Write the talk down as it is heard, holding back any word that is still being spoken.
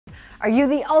Are you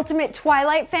the ultimate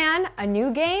Twilight fan? A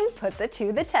new game puts it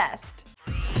to the test.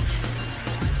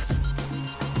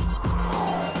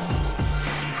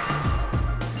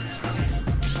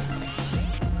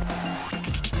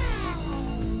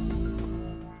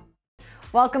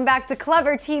 Welcome back to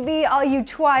Clever TV, all you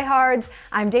Twihards.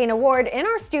 I'm Dana Ward in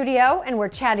our studio, and we're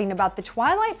chatting about the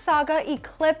Twilight Saga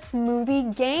Eclipse movie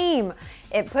game.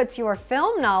 It puts your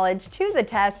film knowledge to the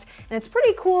test, and it's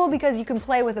pretty cool because you can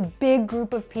play with a big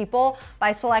group of people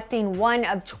by selecting one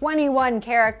of 21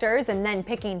 characters and then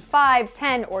picking 5,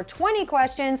 10, or 20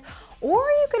 questions. Or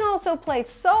you can also play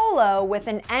solo with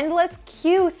an endless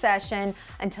queue session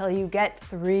until you get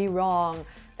 3 wrong.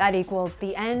 That equals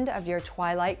the end of your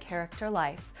Twilight character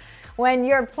life. When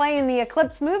you're playing the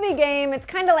Eclipse movie game, it's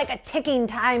kind of like a ticking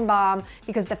time bomb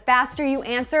because the faster you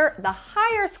answer, the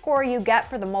higher score you get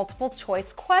for the multiple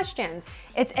choice questions.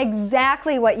 It's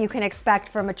exactly what you can expect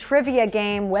from a trivia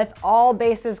game with all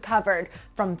bases covered,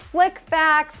 from flick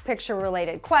facts,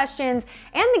 picture-related questions,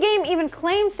 and the game even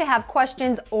claims to have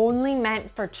questions only meant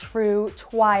for true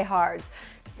Twihards.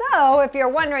 So if you're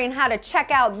wondering how to check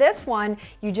out this one,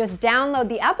 you just download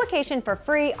the application for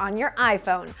free on your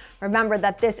iPhone. Remember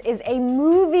that this is a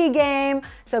movie game,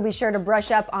 so be sure to brush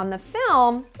up on the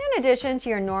film in addition to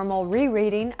your normal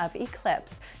rereading of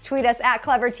Eclipse. Tweet us at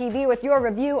Clever TV with your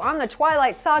review on the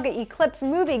Twilight Saga Eclipse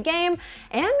movie game,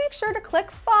 and make sure to click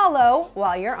follow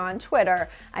while you're on Twitter.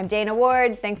 I'm Dana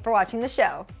Ward. Thanks for watching the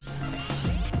show.